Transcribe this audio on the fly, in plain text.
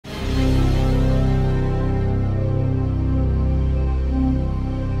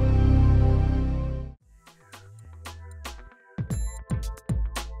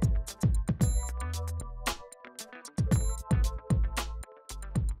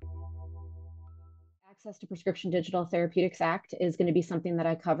Access to Prescription Digital Therapeutics Act is going to be something that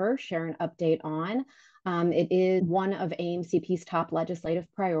I cover, share an update on. It is one of AMCP's top legislative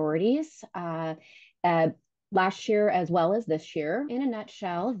priorities. Last year as well as this year. In a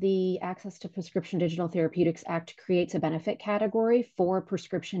nutshell, the Access to Prescription Digital Therapeutics Act creates a benefit category for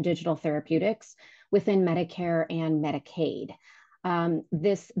prescription digital therapeutics within Medicare and Medicaid.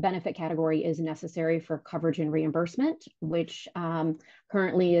 This benefit category is necessary for coverage and reimbursement, which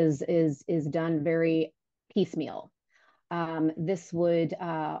currently is done very piecemeal. This would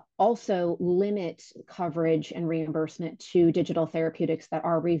also limit coverage and reimbursement to digital therapeutics that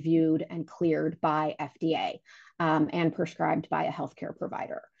are reviewed and cleared by FDA and prescribed by a healthcare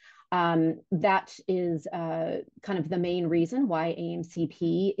provider. That is kind of the main reason why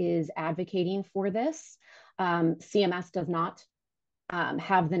AMCP is advocating for this. CMS does not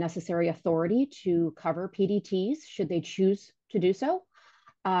have the necessary authority to cover PDTs should they choose to do so.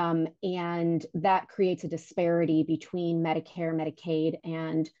 And that creates a disparity between Medicare, Medicaid,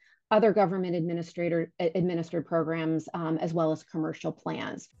 and other government administered programs, as well as commercial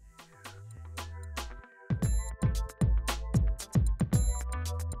plans.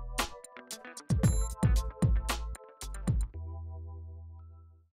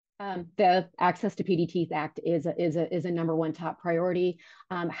 The Access to PDTs Act is a number one top priority.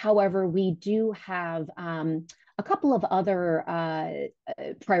 However, we do have a couple of other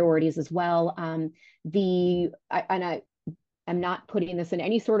priorities as well. I'm not putting this in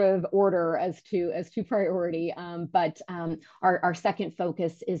any sort of order as to priority, but our second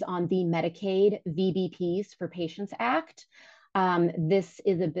focus is on the Medicaid VBPs for Patients Act. This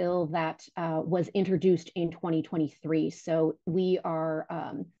is a bill that was introduced in 2023, so we are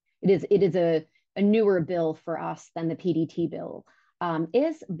it is a newer bill for us than the PDT bill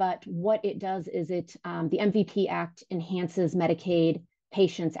is, but what it does is the MVP Act enhances Medicaid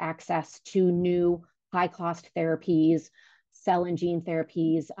patients' access to new high-cost therapies, cell and gene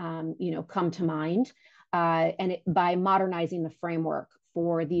therapies, come to mind, and by modernizing the framework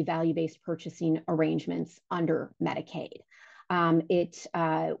for the value-based purchasing arrangements under Medicaid. It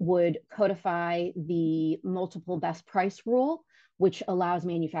would codify the multiple best price rule, which allows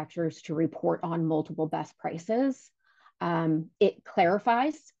manufacturers to report on multiple best prices. It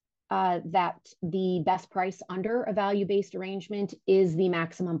clarifies that the best price under a value-based arrangement is the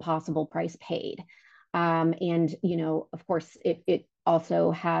maximum possible price paid. And, of course, it also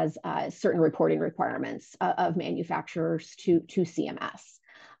has certain reporting requirements of manufacturers to CMS.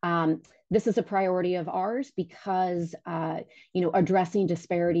 This is a priority of ours because, addressing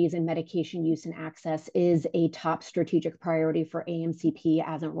disparities in medication use and access is a top strategic priority for AMCP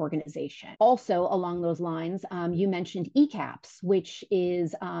as an organization. Also, along those lines, you mentioned ECAPs, which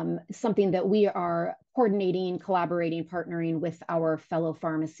is something that we are coordinating, collaborating, partnering with our fellow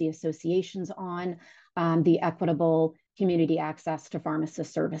pharmacy associations on, the Equitable Community Access to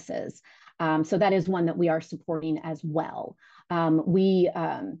Pharmacist Services. So that is one that we are supporting as well.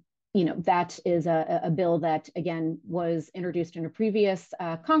 That is a bill that, again, was introduced in a previous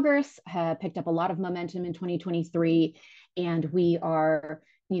Congress, picked up a lot of momentum in 2023, and we are,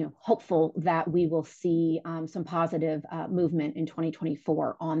 hopeful that we will see some positive movement in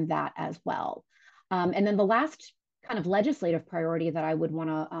 2024 on that as well. And then the last kind of legislative priority that I would want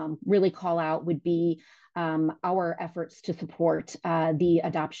to really call out would be our efforts to support the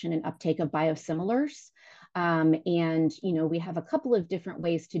adoption and uptake of biosimilars. And, we have a couple of different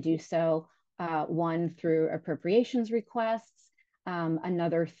ways to do so. One through appropriations requests,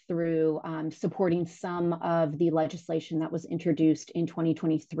 another through supporting some of the legislation that was introduced in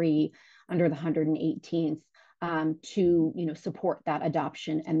 2023 under the 118th to, support that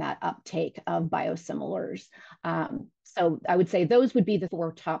adoption and that uptake of biosimilars. So I would say those would be the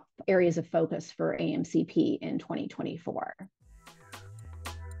four top areas of focus for AMCP in 2024.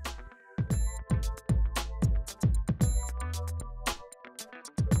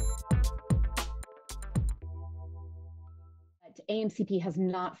 AMCP has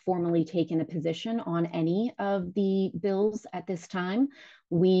not formally taken a position on any of the bills at this time.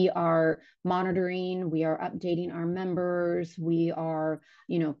 We are monitoring, we are updating our members, we are,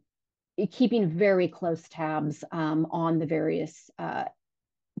 keeping very close tabs on the various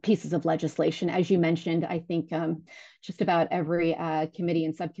pieces of legislation. As you mentioned, I think just about every committee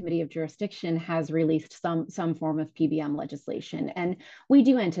and subcommittee of jurisdiction has released some form of PBM legislation. And we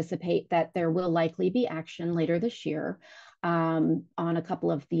do anticipate that there will likely be action later this year on a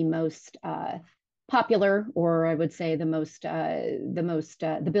couple of the most popular, or I would say the bills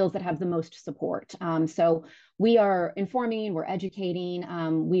that have the most support. So we are informing, we're educating.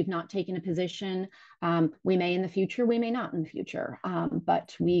 We've not taken a position. We may in the future, we may not in the future,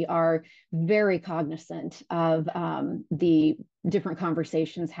 but we are very cognizant of the different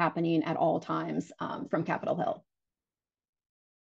conversations happening at all times from Capitol Hill.